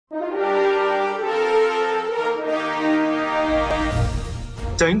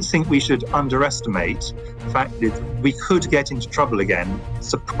don't think we should underestimate the fact that we could get into trouble again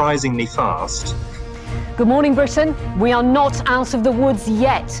surprisingly fast. Good morning, Britain. We are not out of the woods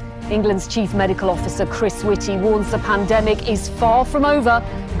yet. England's Chief Medical Officer Chris Whitty warns the pandemic is far from over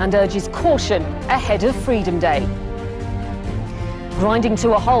and urges caution ahead of Freedom Day. Grinding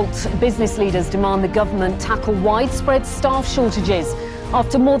to a halt, business leaders demand the government tackle widespread staff shortages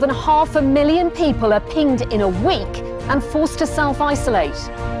after more than 500,000 people are pinged in a week and forced to self-isolate.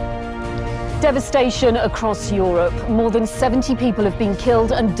 Devastation across Europe. More than 70 people have been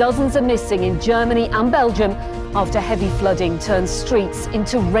killed and dozens are missing in Germany and Belgium after heavy flooding turned streets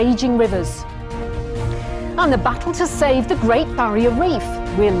into raging rivers. And the battle to save the Great Barrier Reef.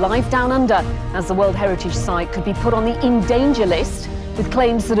 We're live down under as the World Heritage Site could be put on the in danger list with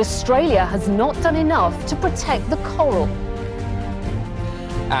claims that Australia has not done enough to protect the coral.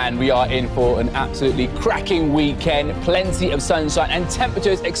 And we are in for an absolutely cracking weekend. Plenty of sunshine and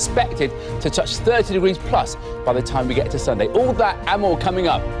temperatures expected to touch 30 degrees plus by the time we get to Sunday. All that and more coming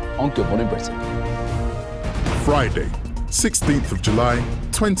up on Good Morning Britain. Friday, 16th of July,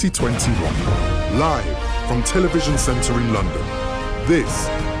 2021. Live from Television Centre in London. This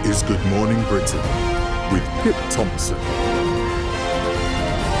is Good Morning Britain with Pip Thompson.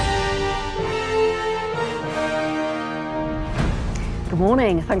 Good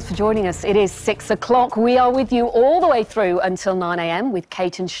morning. Thanks for joining us. It is 6 o'clock. We are with you all the way through until 9 a.m. with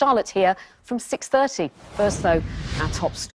Kate and Charlotte here from 6:30. First, though, our top story.